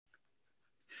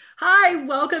Hi,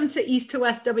 welcome to East to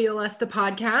West WLS, the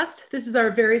podcast. This is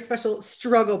our very special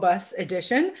Struggle Bus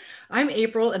edition. I'm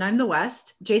April and I'm the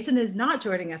West. Jason is not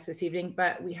joining us this evening,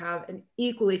 but we have an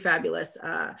equally fabulous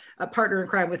partner in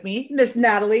crime with me. Miss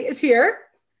Natalie is here.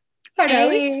 Hi,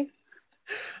 Natalie. Hey.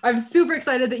 I'm super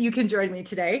excited that you can join me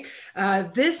today.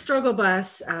 This Struggle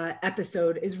Bus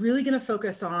episode is really going to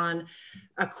focus on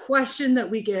a question that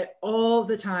we get all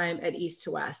the time at East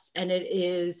to West. And it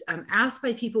is asked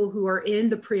by people who are in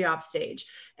the pre-op stage.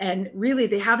 And really,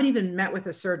 they haven't even met with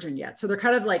a surgeon yet. So they're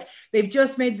kind of like, they've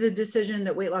just made the decision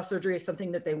that weight loss surgery is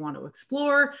something that they want to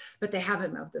explore, but they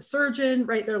haven't met with the surgeon,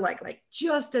 right? They're like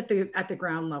just at the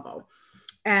ground level.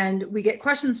 And we get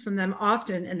questions from them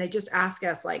often, and they just ask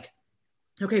us like,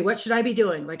 okay, what should I be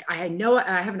doing? Like, I know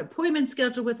I have an appointment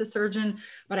scheduled with a surgeon,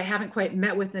 but I haven't quite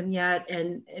met with them yet.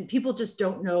 And people just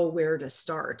don't know where to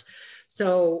start.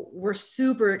 So we're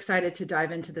super excited to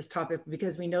dive into this topic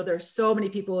because we know there's so many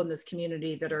people in this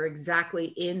community that are exactly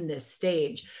in this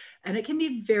stage. And it can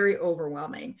be very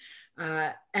overwhelming.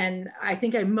 And I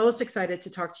think I'm most excited to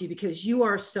talk to you because you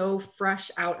are so fresh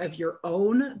out of your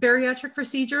own bariatric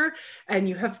procedure, and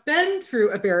you have been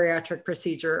through a bariatric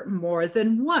procedure more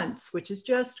than once, which is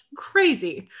just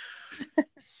crazy.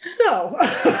 So,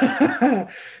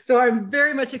 so I'm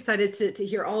very much excited to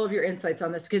hear all of your insights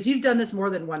on this because you've done this more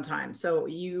than one time. So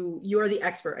you are the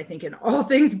expert, I think, in all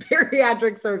things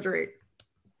bariatric surgery.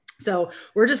 So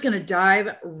we're just going to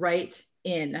dive right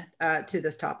in to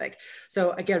this topic.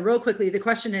 So again, real quickly, the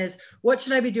question is, what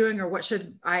should I be doing, or what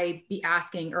should I be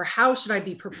asking, or how should I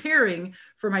be preparing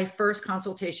for my first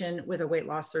consultation with a weight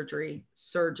loss surgery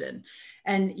surgeon?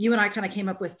 And you and I kind of came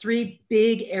up with three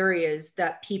big areas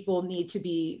that people need to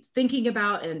be thinking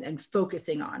about and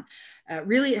focusing on.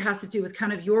 Really, it has to do with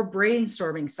kind of your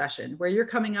brainstorming session where you're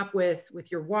coming up with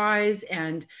your whys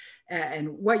and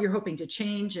what you're hoping to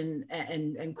change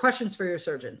and questions for your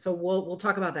surgeon. So we'll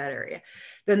talk about that area.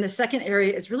 Then the second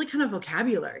area is really kind of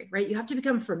vocabulary, right? You have to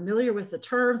become familiar with the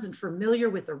terms and familiar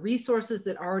with the resources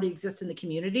that already exist in the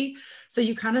community. So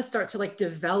you kind of start to like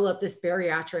develop this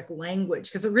bariatric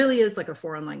language because it really is like a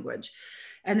foreign language.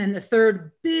 And then the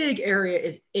third big area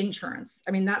is insurance.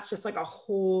 I mean, that's just like a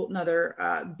whole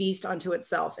nother beast unto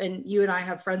itself. And you and I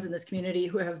have friends in this community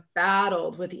who have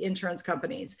battled with the insurance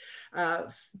companies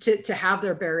to have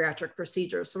their bariatric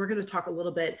procedures. So we're going to talk a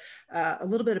little bit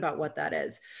about what that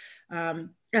is. And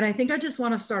I think I just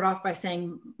want to start off by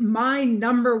saying my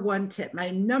number one tip, my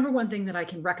number one thing that I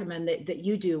can recommend that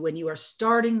you do when you are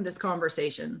starting this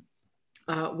conversation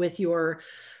with your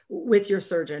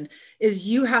surgeon is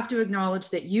you have to acknowledge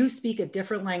that you speak a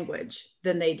different language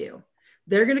than they do.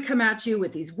 They're going to come at you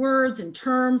with these words and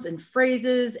terms and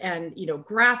phrases and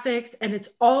graphics, and it's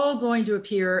all going to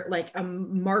appear like a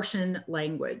Martian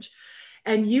language.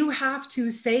 And you have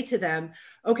to say to them,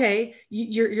 okay,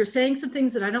 you're saying some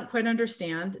things that I don't quite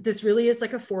understand. This really is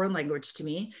like a foreign language to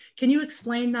me. Can you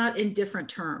explain that in different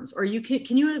terms? Or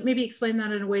can you maybe explain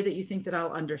that in a way that you think that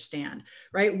I'll understand,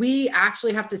 right? We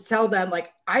actually have to tell them,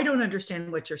 like, I don't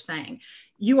understand what you're saying.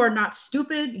 You are not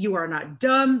stupid. You are not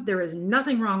dumb. There is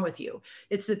nothing wrong with you.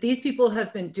 It's that these people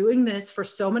have been doing this for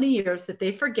so many years that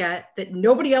they forget that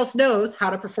nobody else knows how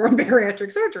to perform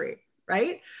bariatric surgery,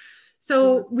 right?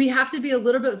 So we have to be a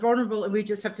little bit vulnerable, and we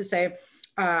just have to say,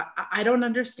 I don't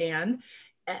understand.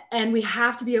 And we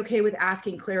have to be okay with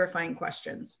asking clarifying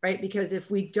questions, right? Because if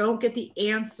we don't get the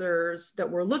answers that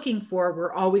we're looking for,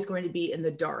 we're always going to be in the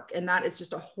dark. And that is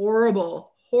just a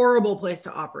horrible, horrible place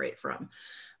to operate from.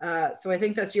 So I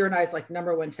think that's your and I's like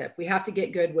number one tip. We have to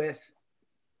get good with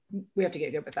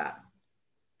that.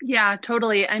 Yeah,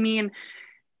 totally. I mean,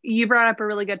 you brought up a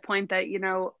really good point that,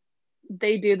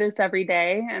 they do this every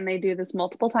day, and they do this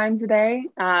multiple times a day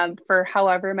for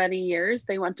however many years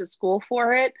they went to school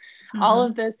for it. Mm-hmm. All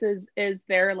of this is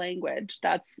their language.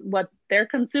 That's what they're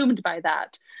consumed by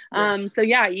that. Yes. So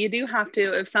yeah, you do have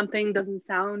to, if something doesn't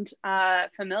sound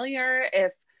familiar,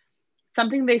 if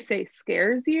something they say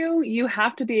scares you, you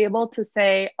have to be able to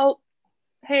say, oh,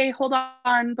 hey, hold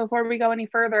on, before we go any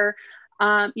further,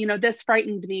 this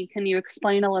frightened me. Can you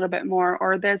explain a little bit more?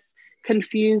 Or this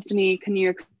confused me. Can you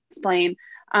explain?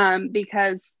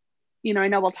 Because, I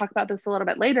know we'll talk about this a little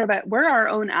bit later, but we're our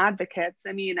own advocates.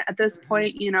 I mean, at this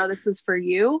point, this is for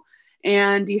you,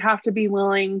 and you have to be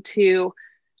willing to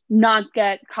not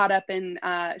get caught up in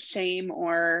shame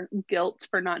or guilt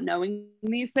for not knowing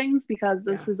these things, because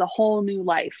this is a whole new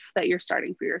life that you're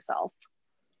starting for yourself.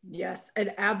 Yes,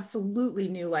 an absolutely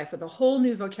new life with a whole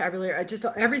new vocabulary.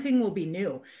 Everything will be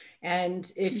new.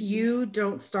 And if you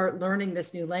don't start learning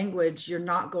this new language, you're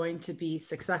not going to be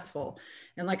successful.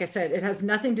 And like I said, it has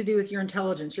nothing to do with your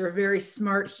intelligence. You're a very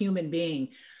smart human being.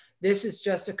 this is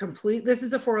just this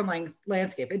is a foreign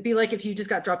landscape. It'd be like if you just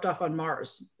got dropped off on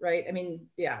Mars, right? I mean,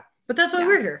 yeah, but that's why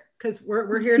we're here, because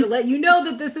we're here to let you know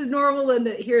that this is normal, and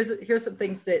that here's some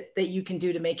things that you can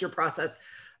do to make your process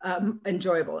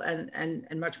enjoyable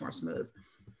and much more smooth.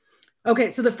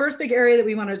 Okay, so the first big area that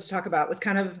we wanted to talk about was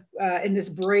kind of in this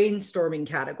brainstorming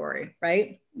category,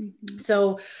 right? Mm-hmm.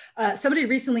 So somebody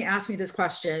recently asked me this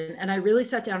question, and I really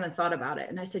sat down and thought about it.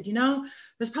 And I said,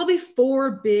 there's probably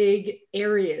 4 big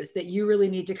areas that you really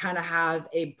need to kind of have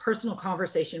a personal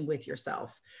conversation with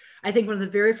yourself. I think one of the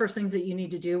very first things that you need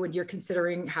to do when you're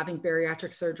considering having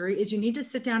bariatric surgery is you need to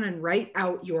sit down and write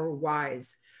out your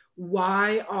whys.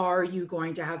 Why are you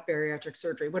going to have bariatric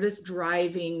surgery? What is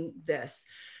driving this?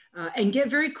 And get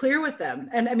very clear with them.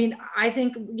 And I mean, I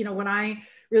think, when I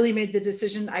really made the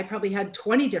decision, I probably had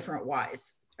 20 different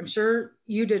whys. I'm sure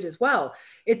you did as well.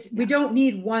 We don't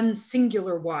need one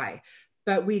singular why,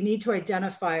 but we need to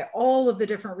identify all of the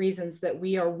different reasons that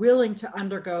we are willing to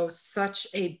undergo such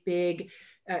a big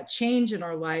change in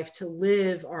our life to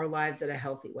live our lives at a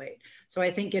healthy weight. So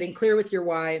I think getting clear with your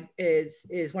why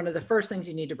is one of the first things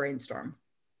you need to brainstorm.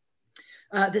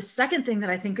 The second thing that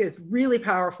I think is really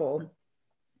powerful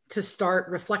to start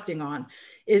reflecting on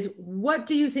is, what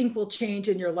do you think will change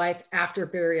in your life after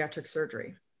bariatric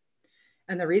surgery?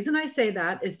 And the reason I say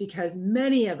that is because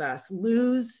many of us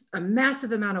lose a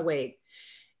massive amount of weight.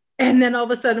 And then all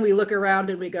of a sudden we look around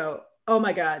and we go, oh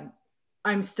my God,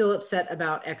 I'm still upset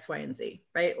about X, Y, and Z,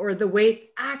 right? Or the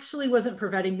weight actually wasn't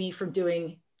preventing me from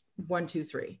doing 1, 2,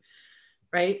 3,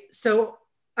 right? So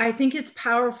I think it's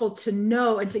powerful to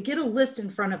know and to get a list in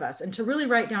front of us and to really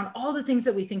write down all the things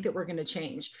that we think that we're going to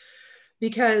change.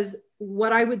 Because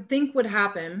what I would think would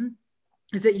happen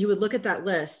is that you would look at that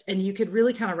list and you could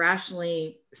really kind of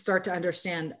rationally start to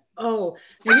understand, oh,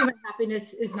 maybe my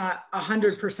happiness is not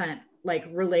 100% like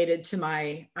related to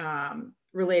my, my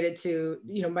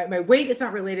weight is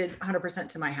not related 100%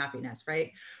 to my happiness,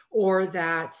 right? Or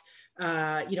that,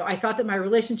 I thought that my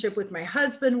relationship with my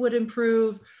husband would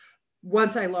improve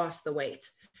once I lost the weight,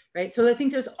 right? So I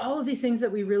think there's all of these things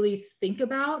that we really think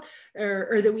about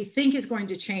or that we think is going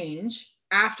to change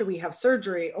after we have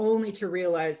surgery, only to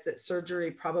realize that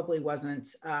surgery probably wasn't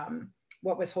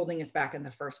what was holding us back in the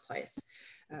first place.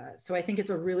 So I think it's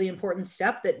a really important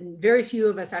step that very few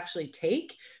of us actually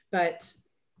take, but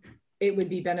it would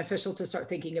be beneficial to start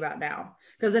thinking about now.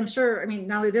 Because I'm sure,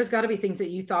 Natalie, there's got to be things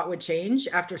that you thought would change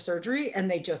after surgery and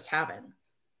they just haven't.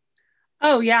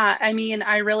 Oh yeah.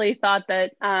 I really thought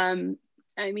that,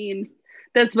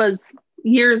 this was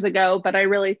years ago, but I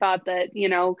really thought that,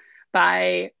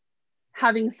 by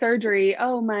having surgery,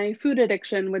 oh, my food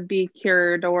addiction would be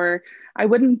cured, or I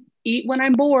wouldn't eat when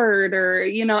I'm bored, or,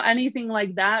 anything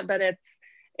like that. But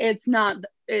it's not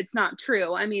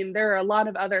true. There are a lot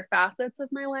of other facets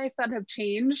of my life that have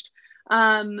changed.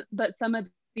 But some of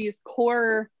these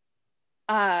core,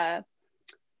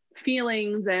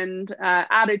 feelings and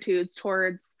attitudes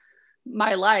towards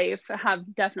my life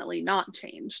have definitely not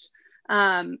changed.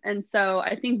 And so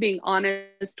I think being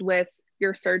honest with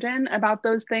your surgeon about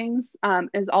those things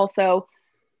is also,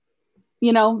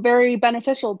 very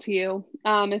beneficial to you.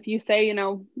 If you say,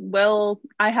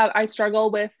 I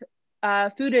struggle with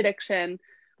food addiction,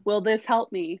 will this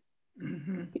help me?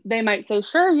 Mm-hmm. They might say,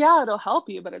 sure, yeah, it'll help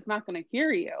you, but it's not going to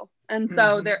cure you. And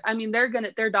so they're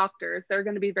doctors. They're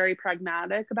going to be very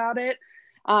pragmatic about it.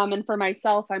 And for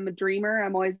myself, I'm a dreamer.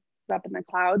 I'm always up in the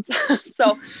clouds.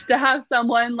 So to have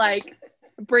someone like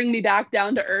bring me back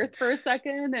down to earth for a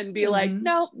second and be like,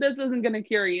 no, this isn't going to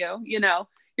cure you.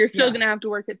 You're still going to have to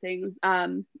work at things.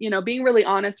 Being really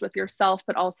honest with yourself,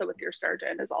 but also with your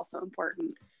surgeon is also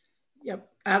important. Yep,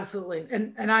 absolutely.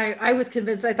 And I was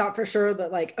convinced, I thought for sure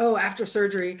that after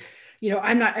surgery,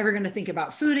 I'm not ever going to think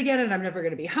about food again, and I'm never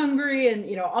going to be hungry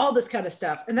and, all this kind of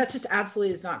stuff. And that just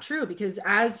absolutely is not true, because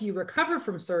as you recover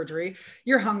from surgery,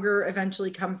 your hunger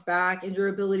eventually comes back and your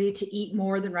ability to eat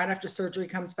more than right after surgery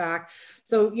comes back.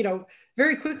 So,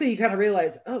 very quickly you kind of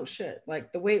realize, oh shit,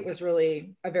 the weight was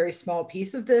really a very small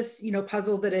piece of this,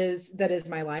 puzzle that is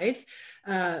my life.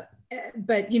 But,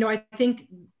 I think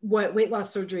what weight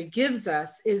loss surgery gives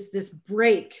us is this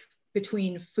break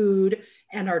between food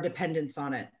and our dependence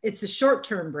on it. It's a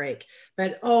short-term break,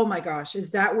 but oh my gosh,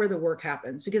 is that where the work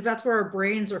happens? Because that's where our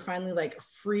brains are finally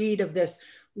freed of this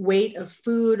weight of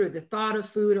food or the thought of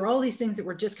food or all these things that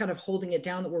we're just kind of holding it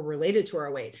down that were related to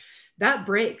our weight. That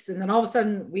breaks. And then all of a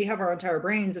sudden we have our entire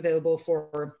brains available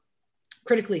for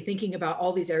critically thinking about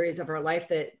all these areas of our life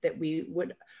that we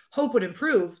would hope would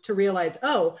improve, to realize,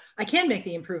 oh, I can make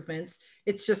the improvements.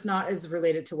 It's just not as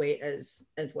related to weight as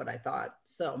what I thought.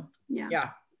 So yeah,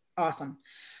 Awesome.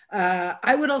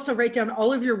 I would also write down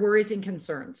all of your worries and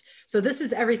concerns. So this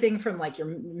is everything from like your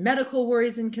medical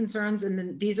worries and concerns. And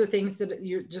then these are things that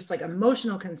you're just like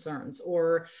emotional concerns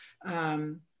or,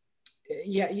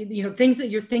 things that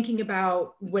you're thinking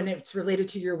about when it's related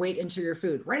to your weight and to your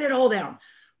food. Write it all down.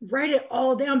 Write it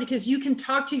all down because you can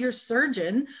talk to your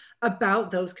surgeon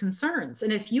about those concerns.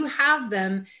 And if you have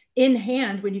them in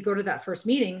hand when you go to that first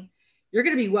meeting, you're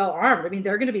going to be well armed. I mean,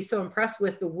 they're going to be so impressed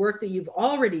with the work that you've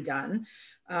already done.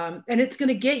 And it's going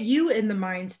to get you in the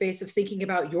mind space of thinking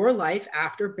about your life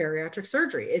after bariatric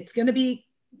surgery. It's going to be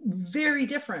very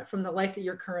different from the life that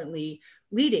you're currently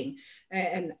leading.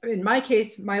 And in my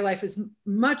case, my life is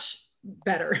much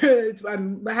better.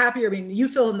 I'm happier. I mean, you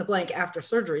fill in the blank after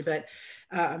surgery, but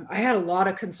I had a lot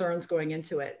of concerns going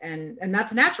into it. And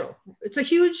that's natural. It's a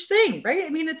huge thing, right? I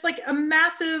mean, it's like a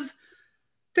massive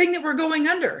thing that we're going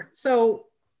under. So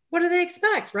what do they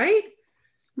expect, right?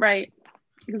 Right.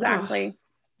 Exactly. Oh,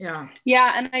 yeah.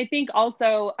 Yeah. And I think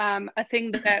also a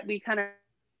thing that we kind of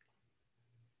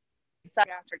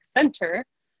psychiatric center.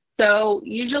 So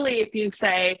usually if you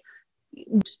say,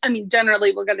 I mean,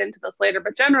 generally we'll get into this later,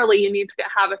 but generally you need to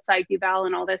have a psych eval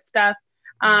and all this stuff.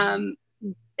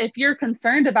 If you're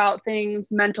concerned about things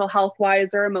mental health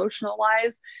wise or emotional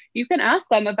wise, you can ask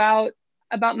them about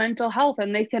mental health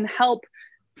and they can help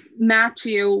match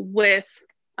you with,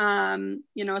 a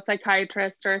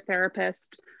psychiatrist or a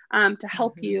therapist to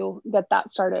help you get that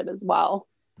started as well.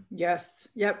 Yes.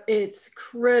 Yep. It's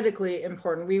critically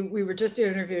important. We were just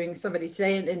interviewing somebody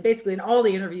today and basically in all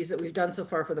the interviews that we've done so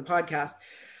far for the podcast,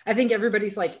 I think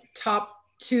everybody's like top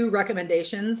 2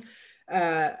 recommendations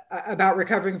about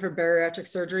recovering from bariatric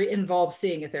surgery involves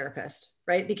seeing a therapist,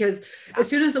 right? Because as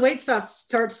soon as the weight starts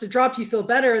to drop, you feel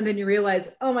better. And then you realize,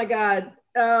 oh my God,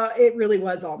 it really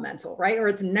was all mental, right? Or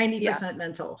it's 90%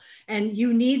 mental. And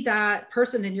you need that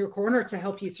person in your corner to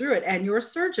help you through it. And your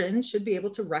surgeon should be able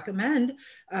to recommend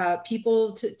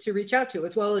people to reach out to,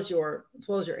 as well as your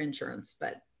insurance.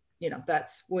 But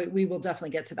we will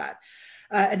definitely get to that.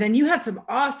 And then you had some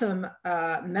awesome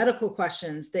medical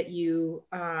questions that you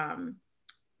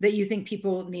think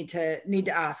people need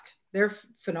to ask. They're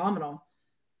phenomenal.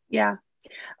 Yeah.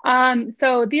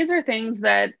 So these are things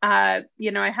that I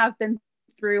have been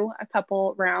through a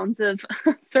couple rounds of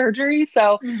surgery.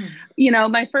 So,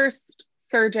 my first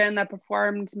surgeon that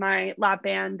performed my lap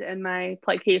band and my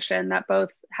plication that both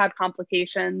had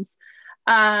complications.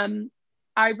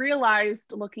 I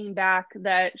realized looking back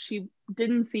that she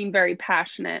didn't seem very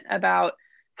passionate about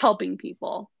helping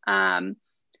people.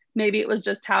 Maybe it was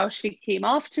just how she came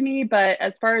off to me, but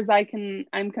as far as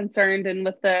I'm concerned, and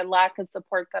with the lack of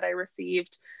support that I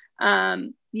received,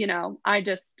 I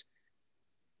just,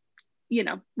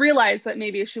 realized that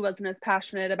maybe she wasn't as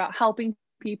passionate about helping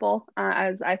people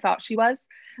as I thought she was.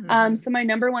 So my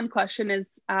number one question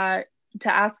is to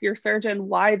ask your surgeon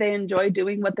why they enjoy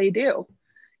doing what they do.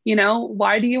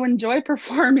 Why do you enjoy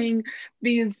performing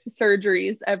these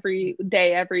surgeries every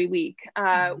day, every week?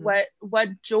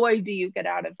 What joy do you get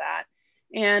out of that?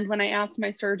 And when I asked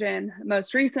my surgeon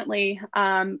most recently,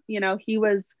 he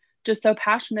was just so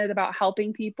passionate about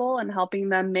helping people and helping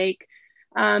them make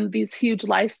these huge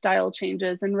lifestyle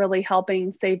changes and really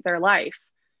helping save their life.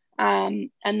 And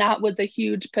that was a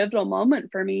huge pivotal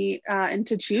moment for me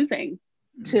into choosing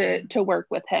to work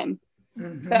with him.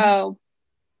 So,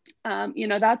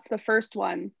 that's the first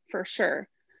one for sure.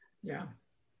 Yeah.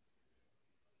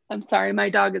 I'm sorry, my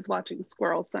dog is watching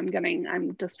squirrels, so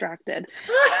I'm distracted.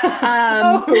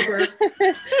 Hooper.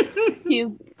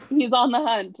 He's on the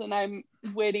hunt and I'm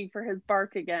waiting for his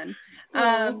bark again.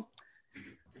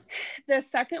 The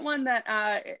second one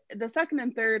the second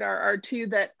and third are 2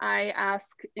 that I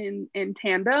ask in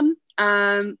tandem.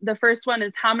 The first one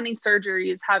is, how many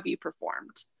surgeries have you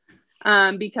performed?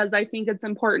 Because I think it's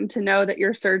important to know that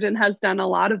your surgeon has done a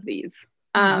lot of these,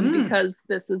 because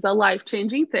this is a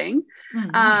life-changing thing.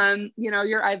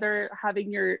 You're either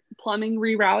having your plumbing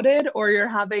rerouted or you're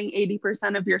having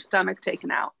 80% of your stomach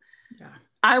taken out. Yeah.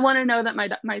 I want to know that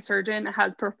my surgeon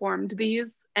has performed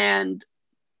these and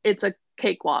it's a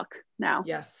cakewalk now.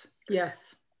 Yes.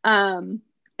 And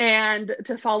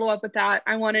to follow up with that,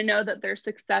 I want to know that their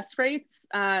success rates,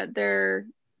 their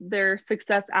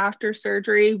success after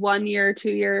surgery, 1 year,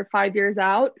 2 year, 5 years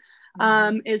out,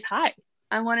 is high.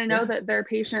 I want to know that their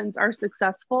patients are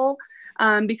successful,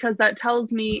 because that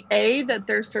tells me A, that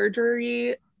their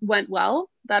surgery went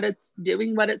well, that it's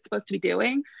doing what it's supposed to be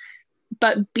doing,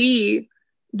 but B,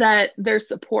 that there's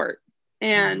support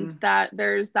and that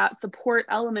there's that support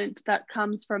element that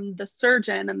comes from the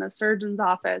surgeon and the surgeon's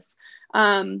office,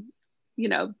 2,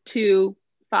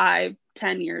 5,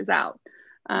 10 years out.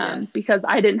 Yes. because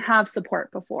I didn't have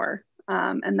support before.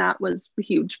 And that was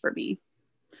huge for me.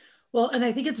 Well, and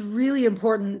I think it's really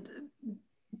important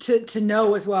to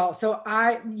know as well. So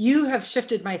you have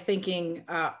shifted my thinking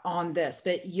on this,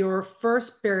 but your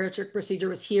first bariatric procedure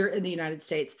was here in the United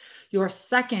States. Your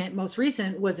second, most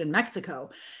recent, was in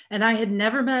Mexico. And I had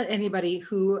never met anybody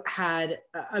who had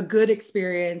a good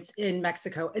experience in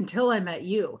Mexico until I met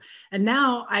you. And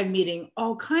now I'm meeting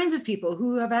all kinds of people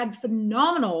who have had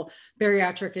phenomenal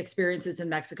bariatric experiences in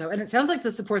Mexico. And it sounds like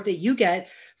the support that you get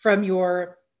from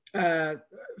your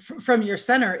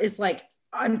center is like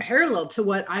unparalleled to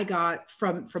what I got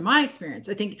from my experience.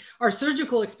 I think our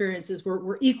surgical experiences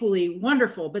were equally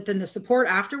wonderful, but then the support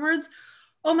afterwards,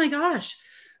 oh my gosh.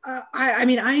 I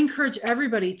mean, I encourage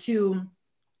everybody to,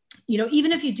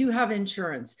 even if you do have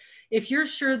insurance, if you're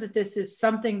sure that this is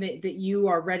something that you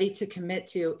are ready to commit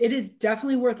to, it is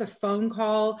definitely worth a phone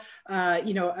call,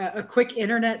 a quick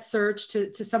internet search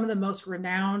to some of the most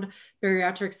renowned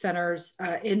bariatric centers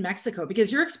in Mexico,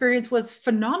 because your experience was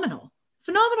phenomenal.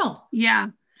 Phenomenal. Yeah.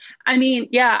 I mean,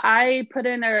 yeah, I put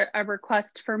in a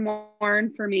request for more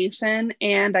information,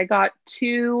 and I got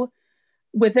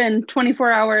within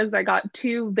 24 hours, I got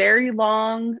two very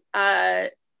long,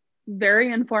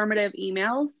 very informative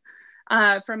emails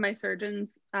from my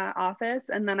surgeon's office.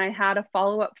 And then I had a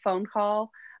follow-up phone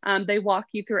call. They walk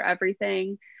you through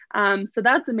everything. So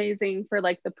that's amazing for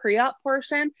like the pre-op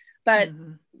portion. But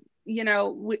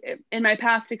in my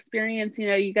past experience,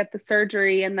 you get the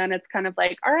surgery and then it's kind of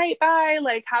like, all right, bye,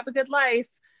 like have a good life.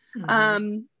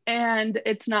 And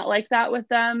it's not like that with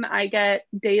them. I get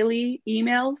daily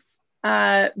emails.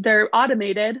 They're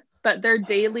automated, but they're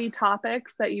daily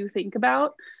topics that you think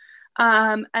about.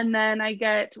 And then I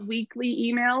get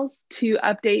weekly emails to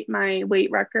update my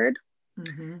weight record.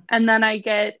 And then I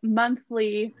get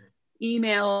monthly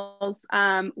emails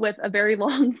with a very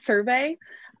long survey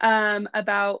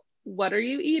about what are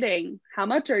you eating? How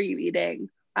much are you eating?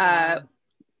 Do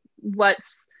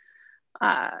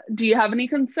you have any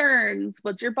concerns?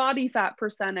 What's your body fat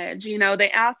percentage?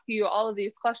 They ask you all of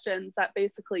these questions that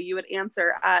basically you would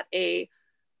answer at a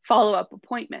follow-up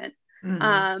appointment.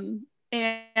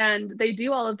 And they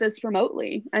do all of this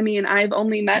remotely. I mean, I've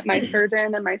only met my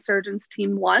surgeon and my surgeon's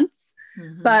team once,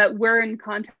 but we're in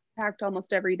contact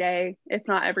almost every day, if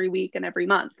not every week and every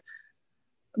month,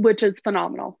 which is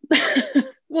phenomenal.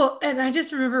 Well, and I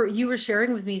just remember you were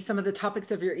sharing with me some of the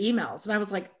topics of your emails, and I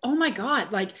was like, oh my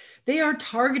God, like they are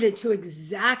targeted to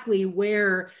exactly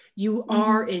where you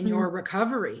are in your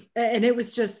recovery. And it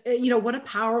was just, what a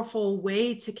powerful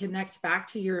way to connect back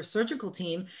to your surgical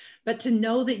team, but to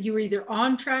know that you were either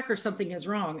on track or something is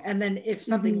wrong. And then if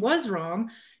something was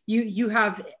wrong, you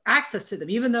have access to them,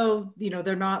 even though,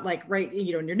 they're not like right, in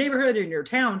your neighborhood or in your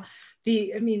town.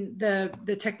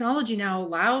 The technology now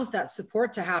allows that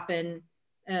support to happen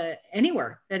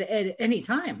anywhere at any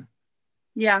time.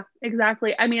 Yeah,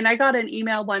 exactly. I mean, I got an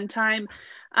email one time.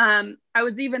 I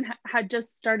was had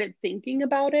just started thinking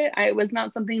about it. It was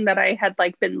not something that I had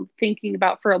like been thinking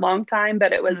about for a long time,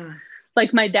 but it was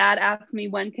like my dad asked me,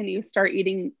 when can you start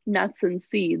eating nuts and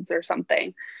seeds or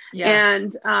something? Yeah.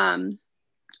 And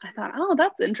I thought, oh,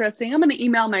 that's interesting. I'm going to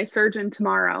email my surgeon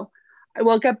tomorrow. I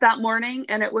woke up that morning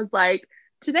and it was like,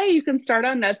 today you can start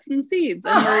on nuts and seeds.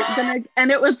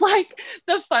 And it was like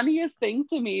the funniest thing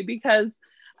to me because,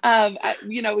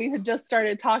 we had just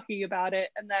started talking about it.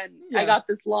 And then I got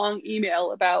this long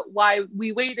email about why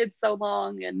we waited so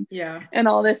long and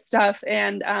all this stuff.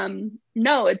 And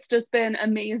no, it's just been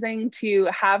amazing to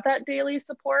have that daily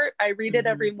support. I read it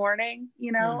every morning,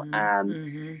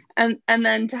 and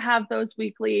then to have those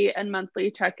weekly and monthly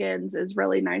check-ins is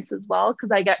really nice as well,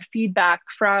 because I get feedback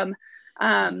from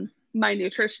my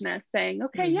nutritionist saying,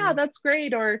 okay, yeah, that's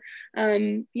great. Or,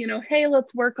 hey,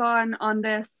 let's work on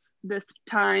this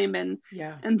time and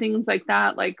things like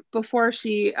that. Like before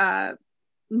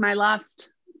my last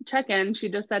check-in, she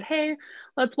just said, hey,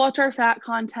 let's watch our fat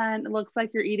content. It looks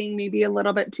like you're eating maybe a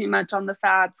little bit too much on the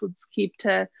fats. Let's keep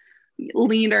to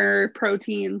leaner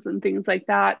proteins and things like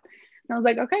that. And I was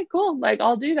like, okay, cool. Like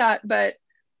I'll do that. But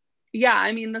yeah,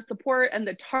 I mean, the support and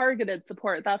the targeted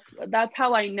support, that's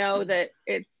how I know that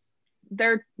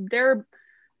they're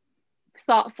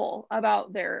thoughtful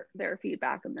about their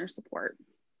feedback and their support.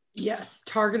 Yes,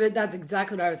 targeted. That's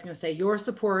exactly what I was going to say. Your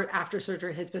support after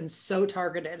surgery has been so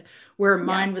targeted, where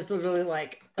mine was literally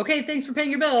like, okay, thanks for paying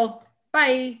your bill.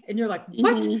 Bye. And you're like,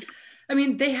 what? I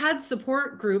mean, they had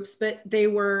support groups, but they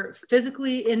were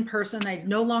physically in person. I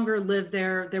no longer lived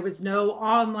there. There was no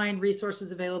online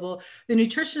resources available. The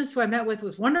nutritionist who I met with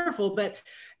was wonderful, but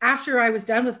after I was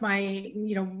done with my,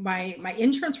 my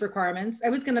insurance requirements, I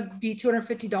was going to be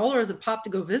 $250 a pop to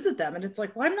go visit them. And it's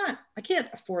like, well, I can't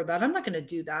afford that. I'm not going to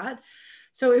do that.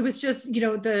 So it was just,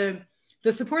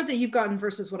 the support that you've gotten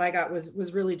versus what I got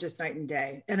was really just night and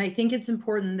day. And I think it's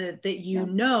important that you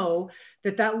know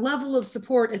that level of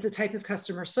support is a type of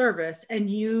customer service,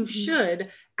 and you should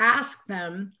ask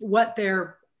them what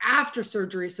their after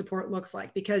surgery support looks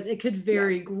like, because it could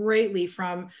vary greatly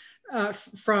from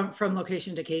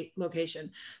location to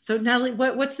location. So Natalie,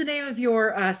 what's the name of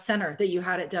your center that you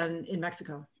had it done in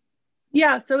Mexico?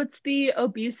 Yeah, so it's the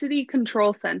Obesity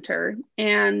Control Center,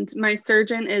 and my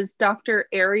surgeon is Dr.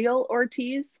 Ariel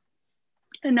Ortiz.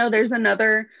 I know there's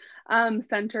another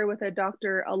center with a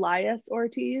Dr. Elias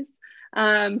Ortiz.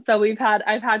 So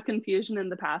I've had confusion in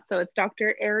the past. So it's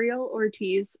Dr. Ariel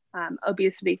Ortiz,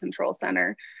 Obesity Control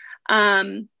Center.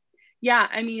 Yeah,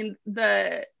 I mean,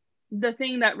 the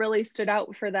thing that really stood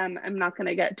out for them, I'm not going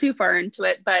to get too far into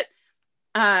it, but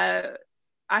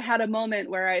I had a moment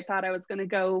where I thought I was going to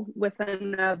go with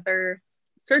another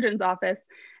surgeon's office,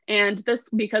 and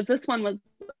because this one was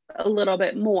a little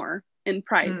bit more in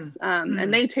price,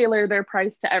 and they tailor their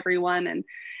price to everyone and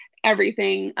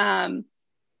everything.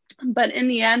 But in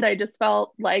the end, I just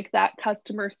felt like that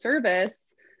customer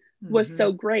service was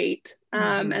so great,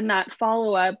 and that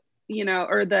follow up,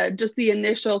 or the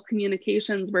initial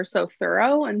communications were so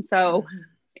thorough and so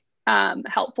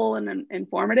helpful and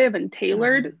informative and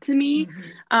tailored to me,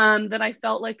 that I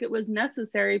felt like it was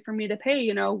necessary for me to pay,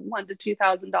 $1,000 to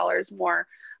 $2,000 more.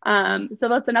 So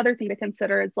that's another thing to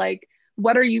consider, is like,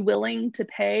 what are you willing to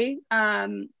pay?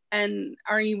 And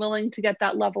are you willing to get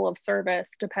that level of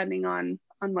service depending on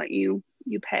what you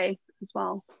pay as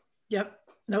well? Yep.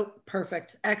 Nope.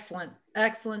 Perfect. Excellent.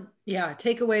 Yeah.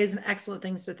 Takeaways and excellent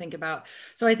things to think about.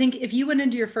 So I think if you went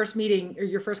into your first meeting or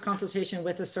your first consultation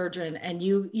with a surgeon and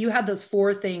you had those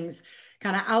 4 things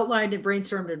kind of outlined and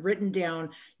brainstormed and written down,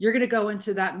 you're going to go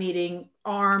into that meeting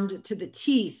armed to the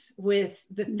teeth with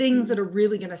the things that are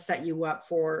really going to set you up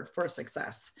for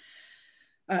success.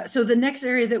 So the next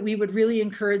area that we would really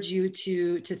encourage you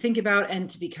to think about and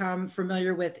to become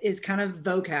familiar with is kind of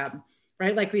vocab.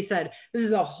 Right? Like we said, this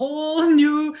is a whole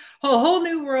new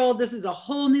world. This is a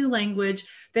whole new language.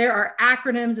 There are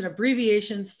acronyms and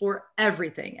abbreviations for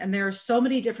everything. And there are so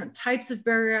many different types of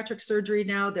bariatric surgery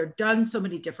now. They're done so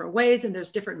many different ways, and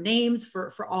there's different names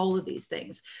for all of these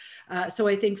things. So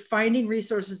I think finding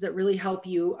resources that really help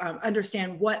you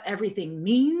understand what everything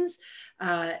means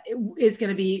is going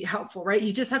to be helpful, right?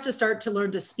 You just have to start to learn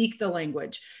to speak the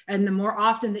language. And the more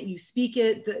often that you speak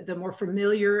it, the more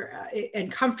familiar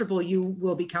and comfortable you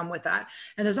will become with that.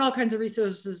 And there's all kinds of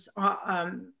resources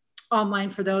online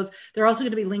for those. They're also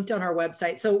going to be linked on our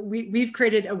website. So we've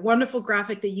created a wonderful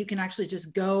graphic that you can actually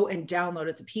just go and download.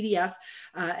 It's a PDF,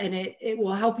 and it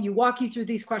will help you walk you through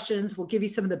these questions. We'll give you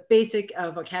some of the basic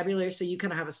vocabulary so you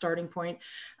kind of have a starting point.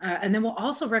 And then we'll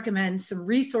also recommend some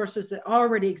resources that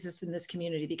already exist in this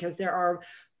community, because there are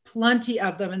plenty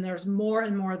of them, and there's more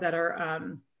and more that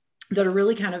are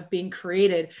really kind of being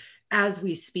created as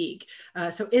we speak.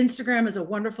 So Instagram is a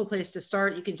wonderful place to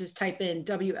start. You can just type in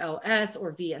WLS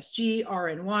or VSG,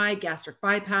 RNY, gastric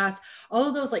bypass. All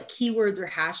of those like keywords or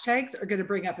hashtags are going to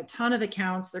bring up a ton of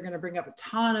accounts. They're going to bring up a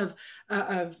ton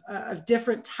of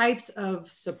different types of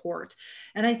support.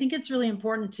 And I think it's really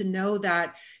important to know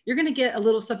that you're going to get a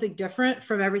little something different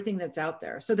from everything that's out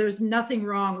there. So there's nothing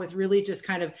wrong with really just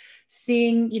kind of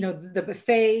seeing, the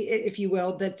buffet, if you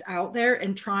will, that's out there,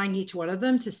 and trying each one of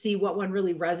them to see what one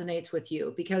really resonates with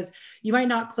you, because you might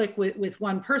not click with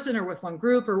one person or with one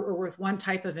group or with one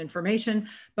type of information,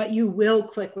 but you will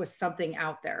click with something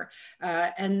out there.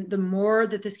 And the more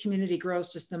that this community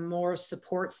grows, just the more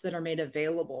supports that are made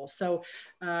available. So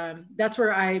that's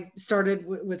where I started,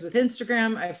 was with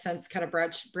Instagram. I've since kind of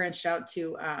branched out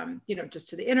to, just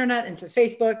to the internet and to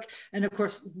Facebook. And of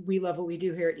course, we love what we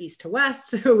do here at East to West.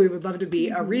 So we would love to be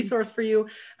a resource for you.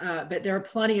 But there are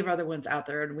plenty of other ones out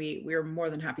there, and we are more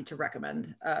than happy to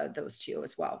recommend those to you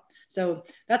as well. So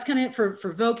that's kind of it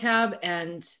for vocab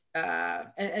and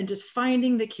just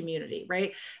finding the community,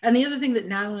 right? And the other thing that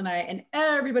Natalie and I and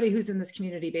everybody who's in this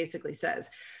community basically says,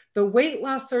 the weight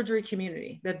loss surgery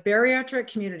community, the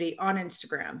bariatric community on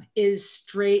Instagram, is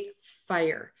straight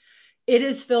fire. It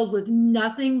is filled with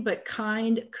nothing but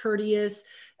kind, courteous,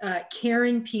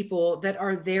 caring people that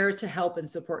are there to help and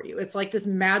support you. It's like this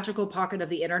magical pocket of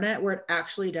the internet where it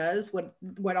actually does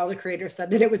what all the creators said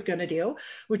that it was going to do,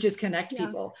 which is connect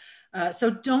people.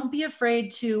 So don't be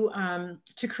afraid to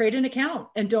create an account,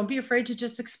 and don't be afraid to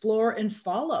just explore and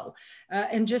follow,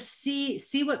 and just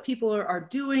see what people are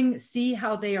doing, see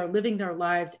how they are living their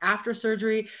lives after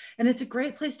surgery. And it's a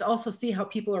great place to also see how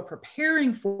people are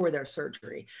preparing for their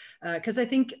surgery. Because I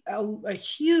think a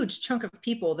huge chunk of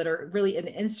people that are really in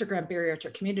the Instagram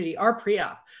bariatric community are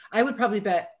pre-op. I would probably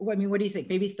bet, I mean, what do you think?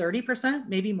 Maybe 30%,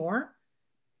 maybe more?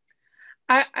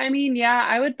 I mean, yeah,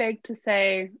 I would beg to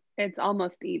say it's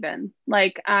almost even.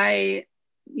 Like probably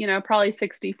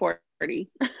 60-40.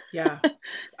 Yeah.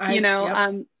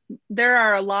 Yep. There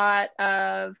are a lot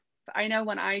of, I know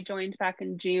when I joined back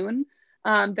in June,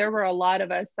 there were a lot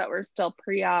of us that were still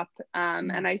pre-op.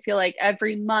 And I feel like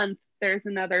every month there's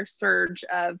another surge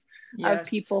of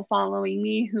people following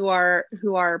me who are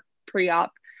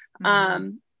pre-op.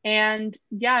 And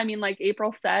yeah, I mean, like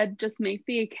April said, just make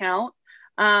the account.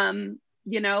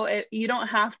 You don't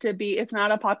have to be, it's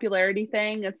not a popularity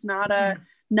thing. It's not a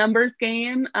numbers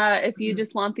game. If you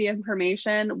just want the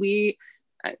information, we,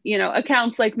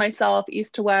 accounts like myself,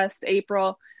 East to West,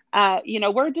 April,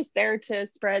 we're just there to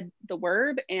spread the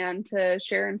word and to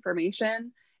share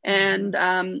information.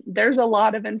 And there's a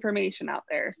lot of information out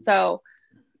there. So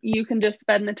you can just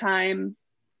spend the time,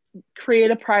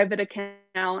 create a private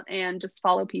account, and just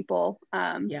follow people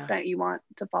that you want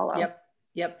to follow.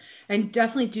 Yep. And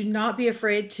definitely do not be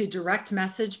afraid to direct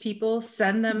message people,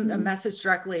 send them a message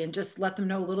directly, and just let them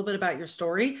know a little bit about your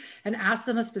story and ask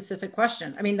them a specific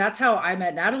question. I mean, that's how I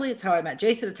met Natalie. It's how I met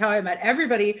Jason. It's how I met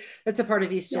everybody that's a part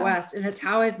of East to West. And it's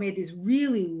how I've made these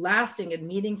really lasting and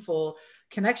meaningful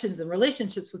connections and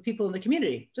relationships with people in the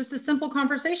community. Just a simple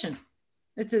conversation.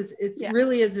 It's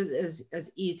really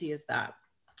as easy as that.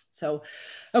 So,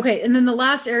 okay. And then the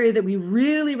last area that we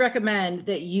really recommend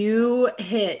that you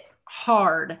hit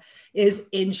hard is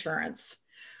insurance.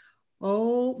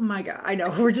 Oh my God. I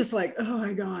know we're just like, oh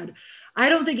my God. I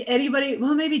don't think anybody,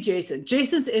 well, maybe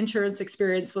Jason's insurance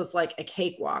experience was like a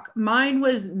cakewalk. Mine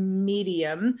was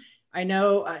medium. I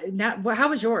know. How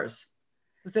was yours?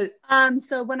 Was it?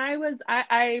 So when I was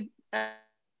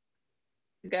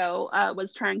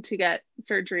was trying to get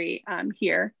surgery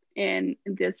here in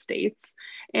the States,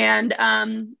 and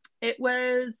it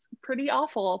was pretty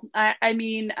awful. I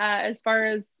mean, as far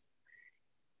as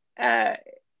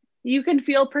you can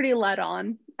feel pretty let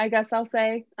on, I guess I'll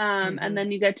say. And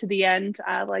then you get to the end,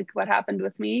 like what happened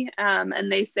with me,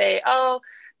 and they say, oh,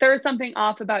 there was something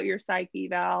off about your psych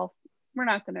eval. We're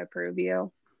not going to approve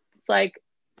you. It's like,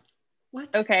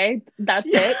 what? Okay, that's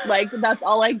it. Like, that's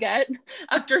all I get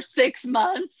after 6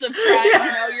 months of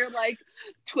trying, you're like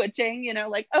twitching,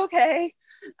 like, okay.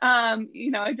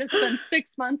 I just spent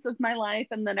 6 months of my life,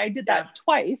 and then I did that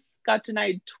twice, got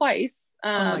denied twice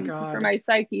for my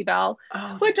psych eval,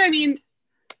 which I mean,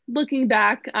 looking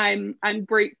back, I'm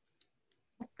grateful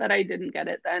that I didn't get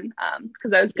it then,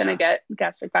 because I was going to get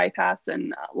gastric bypass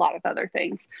and a lot of other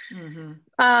things.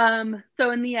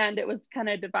 So in the end, it was kind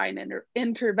of divine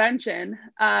intervention,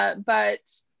 but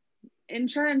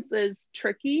insurance is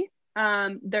tricky.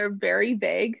 They're very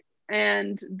vague,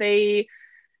 and they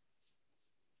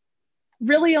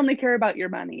really only care about your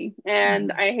money.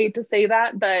 And I hate to say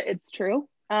that, but it's true.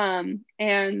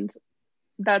 And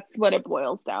that's what it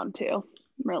boils down to,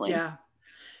 really. Yeah.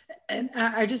 And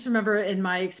I just remember in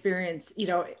my experience,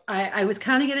 I was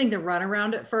kind of getting the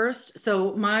runaround at first.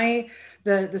 So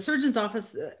the surgeon's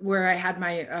office where I had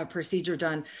my procedure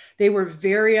done, they were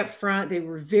very upfront. They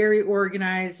were very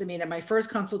organized. I mean, at my first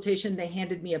consultation, they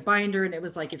handed me a binder, and it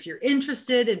was like, if you're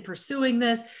interested in pursuing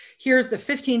this, here's the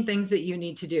 15 things that you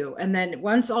need to do. And then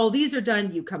once all these are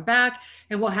done, you come back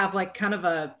and we'll have like kind of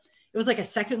it was like a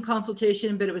second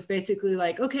consultation, but it was basically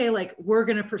like, okay, like we're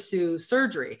going to pursue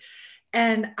surgery.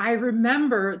 And I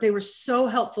remember they were so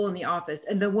helpful in the office.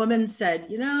 And the woman said,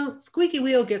 squeaky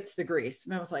wheel gets the grease.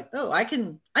 And I was like, oh, I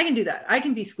can do that. I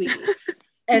can be squeaky.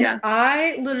 And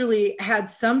I literally had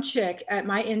some chick at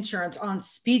my insurance on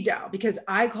speed dial because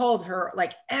I called her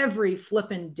like every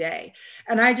flipping day.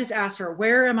 And I just asked her,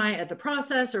 where am I at the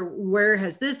process, or where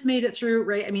has this made it through?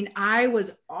 Right. I mean, I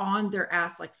was on their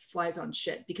ass like flies on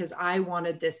shit because I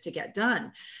wanted this to get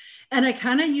done. And I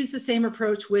kind of used the same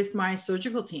approach with my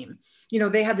surgical team.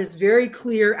 They had this very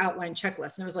clear outline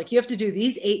checklist. And it was like, you have to do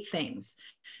these 8 things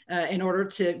in order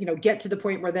to, get to the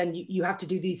point where then you have to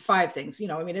do these 5 things.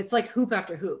 I mean, it's like hoop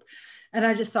after hoop. And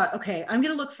I just thought, okay, I'm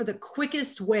going to look for the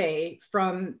quickest way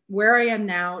from where I am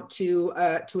now to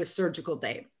a surgical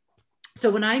day. So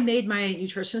when I made my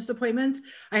nutritionist appointments,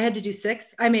 I had to do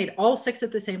 6. I made all 6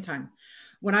 at the same time.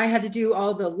 when I had to do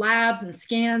all the labs and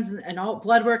scans and all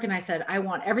blood work, and I said, I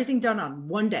want everything done on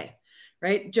one day,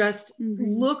 right? Just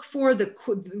look for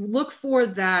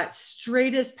that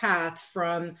straightest path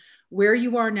from where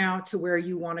you are now to where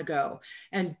you want to go.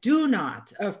 And do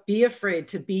not be afraid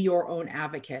to be your own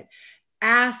advocate.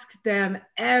 Ask them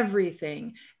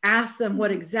everything. Ask them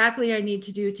what exactly I need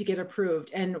to do to get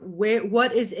approved and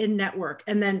what is in network.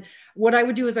 And then what I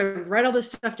would do is I would write all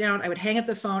this stuff down. I would hang up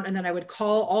the phone, and then I would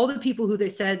call all the people who they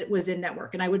said was in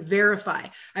network, and I would verify.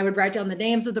 I would write down the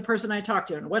names of the person I talked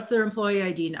to and what's their employee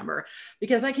ID number,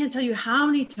 because I can't tell you how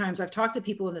many times I've talked to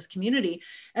people in this community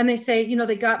and they say,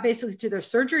 they got basically to their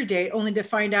surgery date only to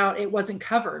find out it wasn't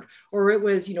covered, or it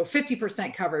was,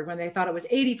 50% covered when they thought it was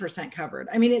 80% covered.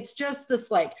 I mean, it's just this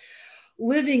like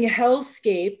living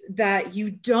hellscape that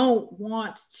you don't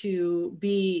want to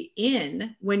be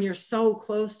in when you're so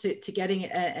close to getting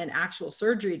an actual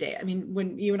surgery day. I mean,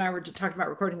 when you and I were talking about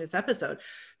recording this episode,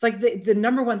 it's like the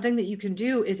number one thing that you can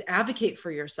do is advocate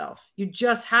for yourself. You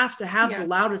just have to have the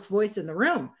loudest voice in the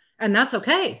room, and that's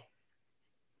okay.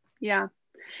 Yeah.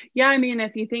 Yeah. I mean,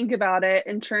 if you think about it,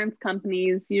 insurance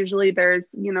companies, usually there's,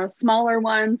 smaller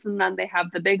ones, and then they have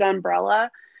the big umbrella.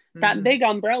 That big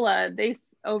umbrella, they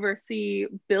oversee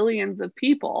billions of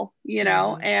people,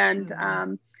 and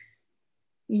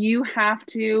you have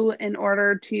to, in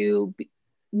order to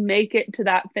make it to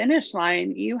that finish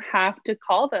line, you have to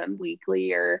call them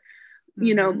weekly or,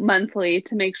 monthly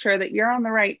to make sure that you're on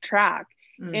the right track.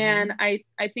 And I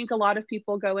think a lot of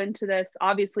people go into this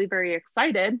obviously very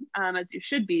excited, as you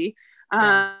should be,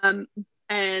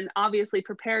 and obviously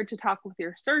prepared to talk with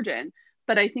your surgeon.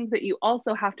 But I think that you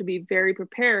also have to be very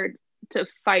prepared to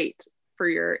fight for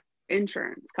your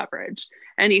insurance coverage.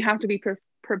 And you have to be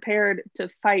prepared to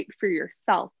fight for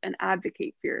yourself and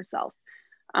advocate for yourself.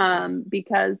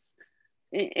 Because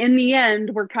in the end,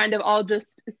 we're kind of all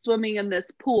just swimming in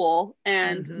this pool,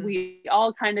 and we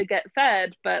all kind of get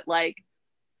fed, but like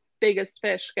biggest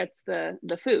fish gets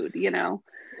the food,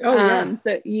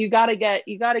 so you got to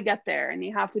get there, and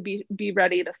you have to be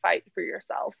ready to fight for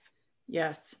yourself.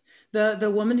 Yes.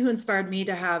 The woman who inspired me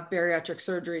to have bariatric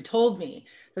surgery told me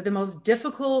that the most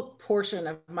difficult portion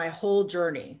of my whole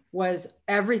journey was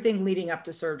everything leading up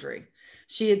to surgery.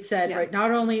 She had said, right,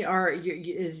 not only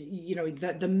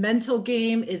the mental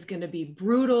game is going to be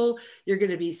brutal, you're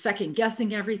going to be second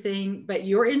guessing everything, but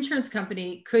your insurance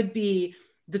company could be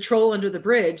the troll under the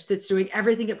bridge that's doing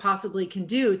everything it possibly can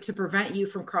do to prevent you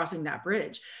from crossing that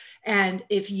bridge. And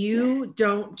if you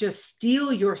don't just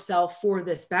steel yourself for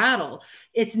this battle,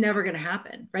 it's never going to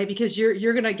happen, right? Because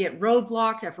you're going to get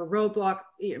roadblock after roadblock.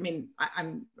 I mean,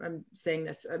 I'm saying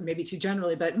this maybe too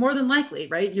generally, but more than likely,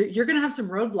 right? You're going to have some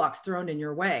roadblocks thrown in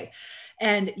your way.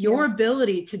 And your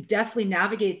ability to deftly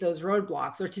navigate those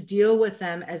roadblocks or to deal with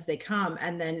them as they come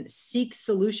and then seek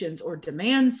solutions or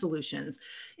demand solutions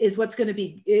is what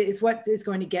is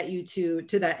going to get you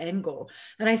to that end goal.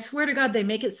 And I swear to God, they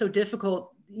make it so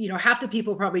difficult. Half the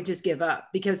people probably just give up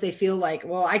because they feel like,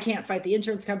 well, I can't fight the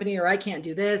insurance company, or I can't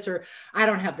do this, or I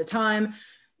don't have the time.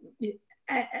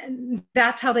 And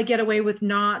that's how they get away with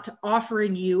not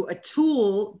offering you a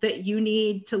tool that you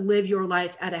need to live your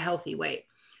life at a healthy weight.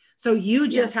 So you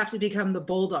just have to become the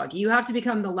bulldog. You have to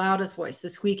become the loudest voice, the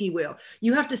squeaky wheel.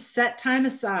 You have to set time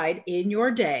aside in your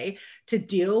day to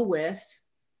deal with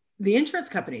the insurance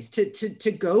companies,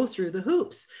 to go through the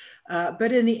hoops.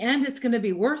 But in the end, it's going to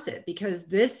be worth it, because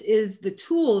this is the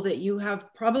tool that you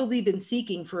have probably been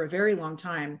seeking for a very long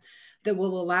time that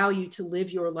will allow you to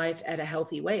live your life at a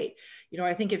healthy weight.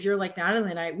 I think if you're like Natalie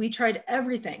and I, we tried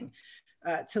everything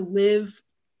to live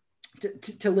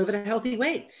at a healthy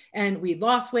weight, and we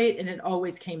lost weight and it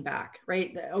always came back,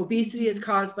 right? The obesity is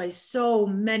caused by so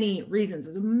many reasons.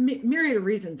 There's a myriad of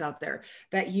reasons out there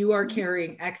that you are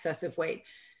carrying excessive weight.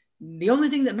 The only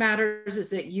thing that matters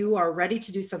is that you are ready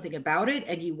to do something about it,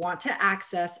 and you want to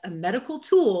access a medical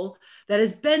tool that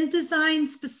has been designed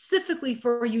specifically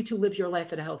for you to live your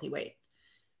life at a healthy weight,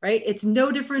 right? It's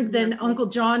no different than Uncle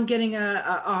John getting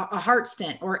a heart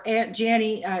stent, or Aunt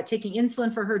Janny taking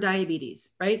insulin for her diabetes,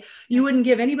 right? You wouldn't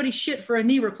give anybody shit for a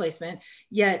knee replacement,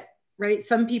 yet, right?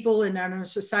 Some people in our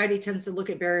society tends to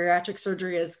look at bariatric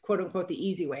surgery as quote unquote the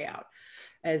easy way out.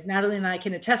 As Natalie and I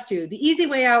can attest to, the easy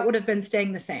way out would have been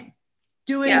staying the same,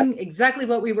 doing exactly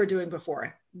what we were doing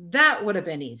before. That would have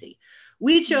been easy.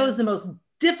 We chose the most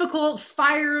difficult,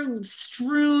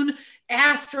 fire-strewn,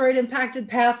 asteroid-impacted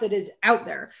path that is out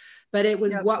there. But it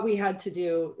was what we had to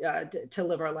do to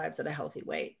live our lives at a healthy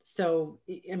weight. So,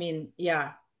 I mean,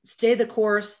 stay the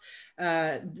course,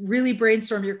 really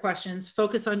brainstorm your questions,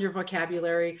 focus on your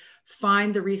vocabulary,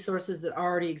 find the resources that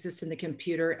already exist in the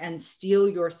computer, and steel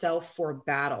yourself for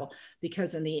battle,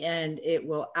 because in the end, it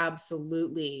will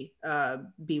absolutely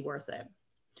be worth it.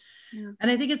 Yeah.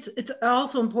 And I think it's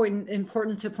also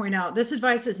important to point out, this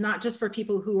advice is not just for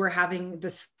people who are having the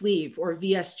sleeve or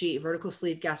VSG, vertical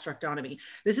sleeve gastrectomy.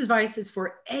 This advice is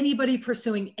for anybody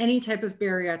pursuing any type of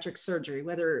bariatric surgery,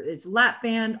 whether it's lap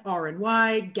band,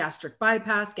 RNY, gastric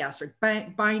bypass, gastric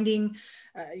binding,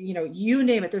 you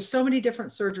name it. There's so many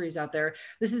different surgeries out there.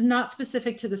 This is not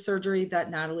specific to the surgery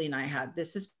that Natalie and I had.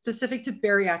 This is specific to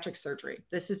bariatric surgery.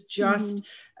 This is just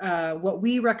what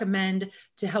we recommend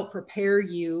to help prepare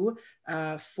you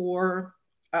for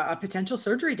a potential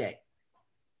surgery date.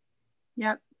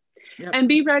 Yep. And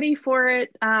be ready for it.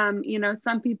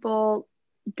 Some people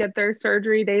get their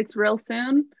surgery dates real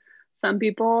soon. Some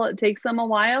people, it takes them a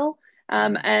while.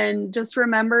 And just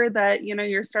remember that,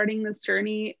 you're starting this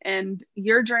journey, and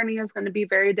your journey is going to be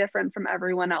very different from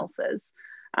everyone else's.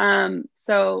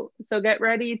 So get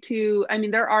ready to,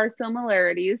 there are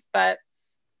similarities, but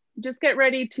just get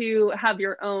ready to have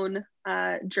your own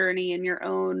journey and your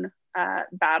own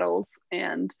battles.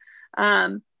 And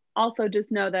also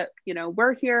just know that,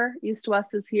 we're here, East to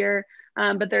West is here,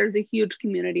 but there's a huge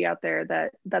community out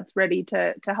there that's ready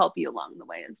to help you along the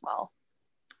way as well.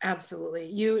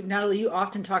 Absolutely. Natalie, you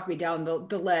often talk me down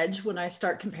the ledge when I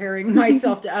start comparing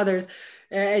myself to others.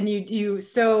 And you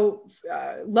so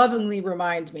lovingly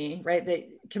remind me, right, that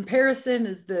comparison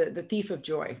is the thief of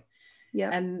joy. Yeah.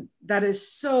 And that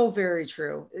is so very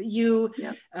true.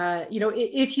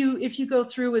 If you go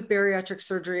through with bariatric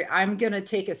surgery, I'm going to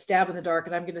take a stab in the dark,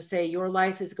 and I'm going to say your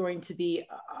life is going to be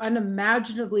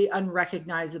unimaginably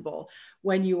unrecognizable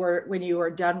when you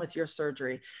are done with your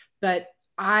surgery. But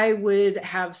I would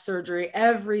have surgery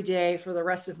every day for the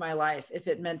rest of my life if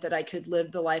it meant that I could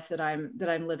live the life that I'm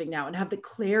living now, and have the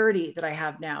clarity that I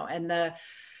have now, and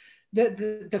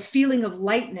the feeling of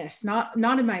lightness, not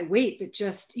in my weight, but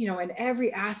just, in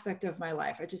every aspect of my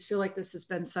life. I just feel like this has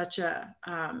been such a,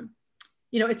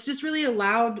 it's just really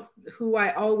allowed who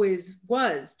I always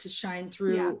was to shine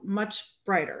through much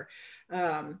brighter.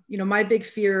 My big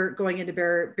fear going into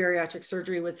bariatric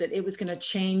surgery was that it was going to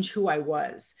change who I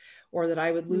was, or that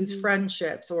I would lose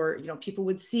friendships, or, people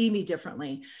would see me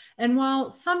differently. And while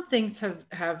some things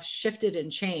have shifted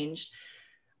and changed,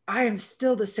 I am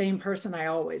still the same person I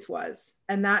always was.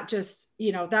 And that just,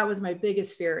 that was my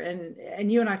biggest fear.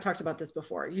 And you and I've talked about this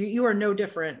before. You are no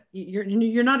different.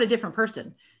 You're not a different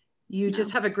person. You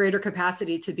just have a greater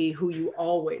capacity to be who you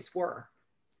always were.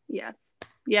 Yeah.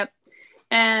 Yep.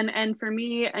 And for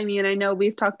me, I know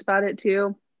we've talked about it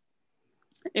too.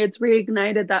 It's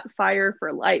reignited that fire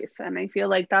for life. And I feel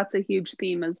like that's a huge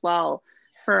theme as well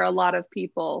for a lot of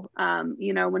people.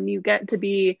 When you get to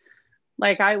be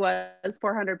like I was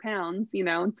 400 pounds,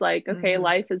 it's like, okay,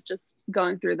 life is just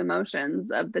going through the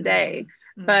motions of the day.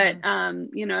 But,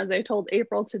 as I told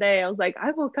April today, I was like,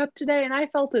 I woke up today and I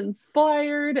felt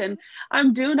inspired, and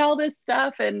I'm doing all this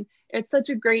stuff. And it's such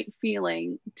a great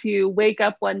feeling to wake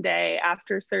up one day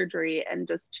after surgery and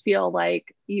just feel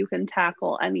like you can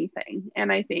tackle anything.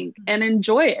 And I think, and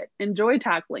enjoy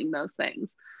tackling those things.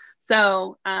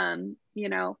 So,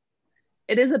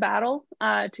 it is a battle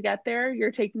to get there.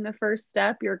 You're taking the first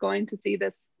step. You're going to see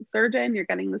this surgeon. You're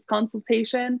getting this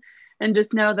consultation, and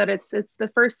just know that it's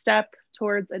the first step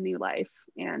towards a new life.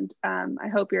 And I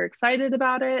hope you're excited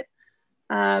about it,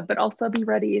 but also be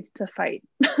ready to fight,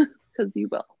 because you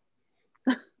will.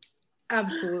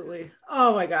 Absolutely.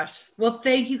 Oh my gosh. Well,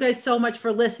 thank you guys so much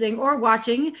for listening or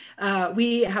watching.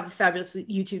 We have a fabulous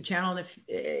YouTube channel. And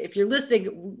if you're listening,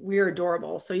 we're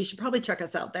adorable. So you should probably check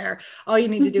us out there. All you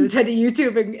need to do is head to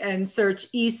YouTube and search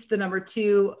East,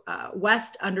 2,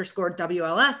 West _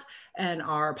 WLS. And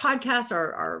our podcast,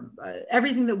 our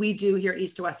everything that we do here at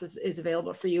East to West is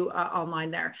available for you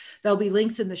online there. There'll be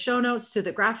links in the show notes to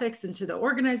the graphics and to the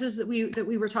organizers that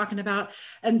we were talking about.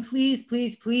 And please,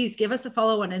 please, please give us a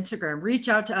follow on Instagram. Reach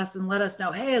out to us and let us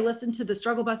know, hey, I listened to the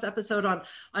Struggle Bus episode on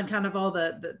kind of all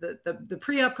the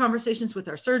pre-op conversations with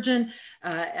our surgeon.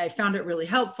 I found it really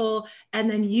helpful. And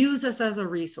then use us as a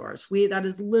resource. That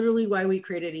is literally why we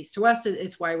created East to West.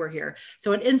 It's why we're here.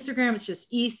 So on Instagram, it's just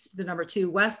East, 2,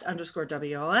 West _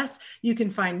 WLS. You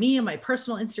can find me on my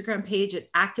personal Instagram page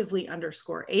at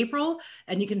actively_April.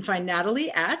 And you can find Natalie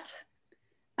at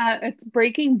it's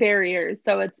Breaking Barriers.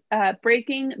 So it's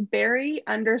Breaking Barry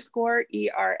 _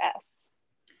 ERS.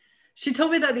 She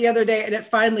told me that the other day and it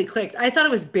finally clicked. I thought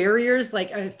it was barriers, like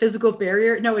a physical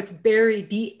barrier. No, it's Bari,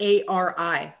 Bari,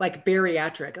 like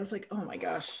bariatric. I was like, oh my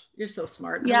gosh, you're so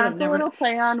smart. I would Yeah, have it's a never. little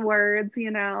play on words, you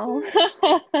know.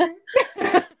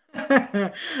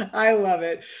 I love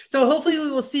it. So hopefully we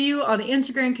will see you on the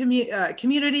Instagram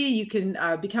community. You can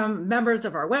become members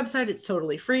of our website. It's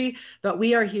totally free, but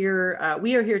we are here.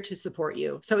 We are here to support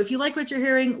you. So if you like what you're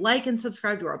hearing, like and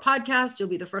subscribe to our podcast. You'll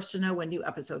be the first to know when new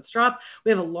episodes drop.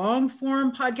 We have a long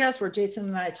form podcast where Jason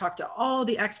and I talk to all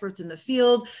the experts in the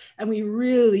field, and we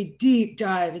really deep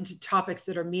dive into topics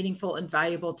that are meaningful and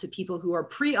valuable to people who are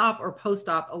pre-op or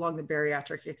post-op along the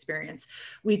bariatric experience.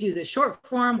 We do the short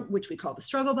form, which we call the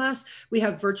struggle bus. We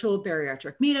have virtual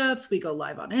bariatric meetups. We go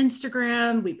live on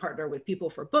Instagram. We partner with people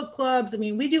for book clubs. I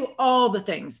mean, we do all the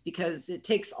things because it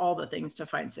takes all the things to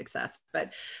find success.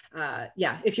 But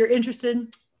yeah, if you're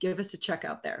interested, give us a check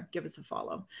out there. Give us a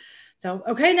follow. So,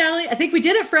 okay, Natalie, I think we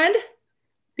did it, friend. I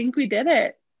think we did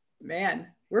it. Man,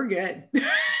 we're good.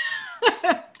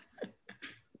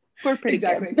 We're pretty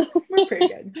exactly. good. We're pretty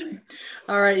good.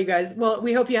 All right, you guys. Well,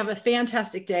 we hope you have a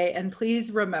fantastic day. And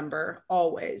please remember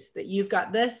always that you've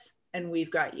got this and we've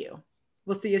got you.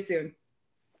 We'll see you soon.